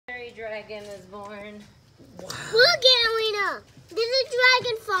dragon is born. Wow. Look, Alina. This is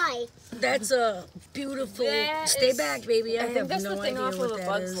dragonfly. That's a beautiful. Stay back, baby. I have that's no the thing idea off what of that A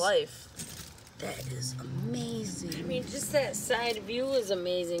Bug's is. Life. That is amazing. I mean, just that side view is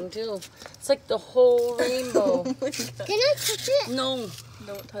amazing too. It's like the whole rainbow. Can I touch it? No.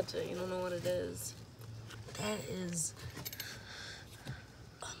 Don't touch it. You don't know what it is. That is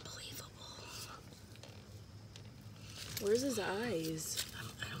unbelievable. Where's his eyes?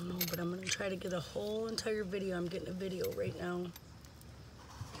 I don't know, but I'm going to try to get a whole entire video. I'm getting a video right now.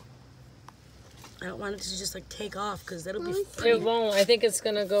 I don't want it to just like take off because that'll be It won't. I think it's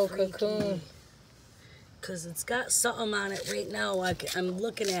going to go cocoon. Because it's got something on it right now. I'm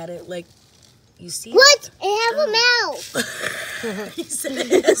looking at it like, you see What? It has a mouth. He said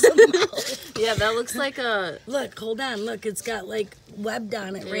it has a mouth. Yeah, that looks like a... Look, hold on. Look, it's got like webbed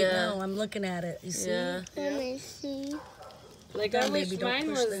on it right Yeah. now. I'm looking at it. You see? Yeah. Let me see. Like, I wish mine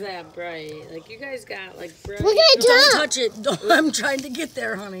was that bright. Like, you guys got, like, bright... We're gonna Don't touch it. I'm trying to get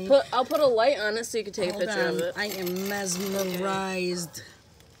there, honey. I'll put a light on it so you can take a picture of it. I am mesmerized.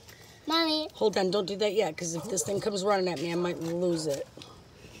 Mommy. Hold on, don't do that yet, because if this thing comes running at me, I might lose it.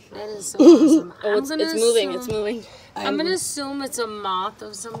 That is so awesome. Oh, it's moving. It's moving. I'm going to assume it's a moth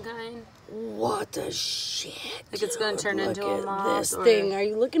of some kind. What the shit? Like it's going to turn into a moth. Look at this thing. Are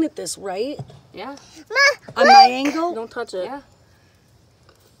you looking at this right? Yeah. On my angle? Don't touch it. Yeah.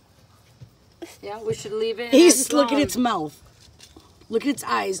 Yeah, we should leave it. He's looking at its mouth. Look at its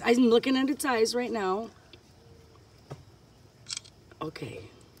eyes. I'm looking at its eyes right now. Okay.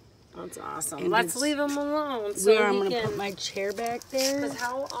 That's awesome. And Let's leave him alone. So I'm going to put my chair back there. Because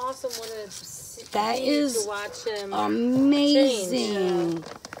how awesome would it That be is to watch him amazing. change,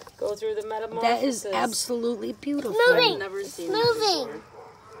 go through the metamorphosis? That is absolutely beautiful. Moving. I've never seen Moving. that before.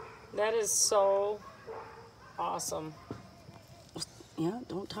 That is so awesome. Yeah,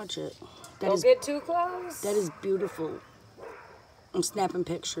 don't touch it. Don't get too close. That is beautiful. I'm snapping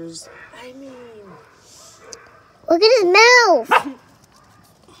pictures. I mean... Look at his mouth.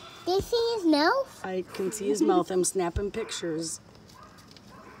 Do you see his mouth? I can see his mouth. I'm snapping pictures.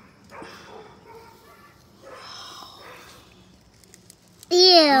 Ew.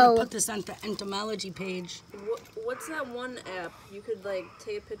 I'm gonna put this on the entomology page. What's that one app? You could like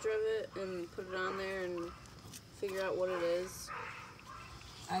take a picture of it and put it on there and figure out what it is.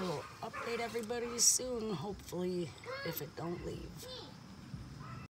 I will update everybody soon, hopefully, if it don't leave.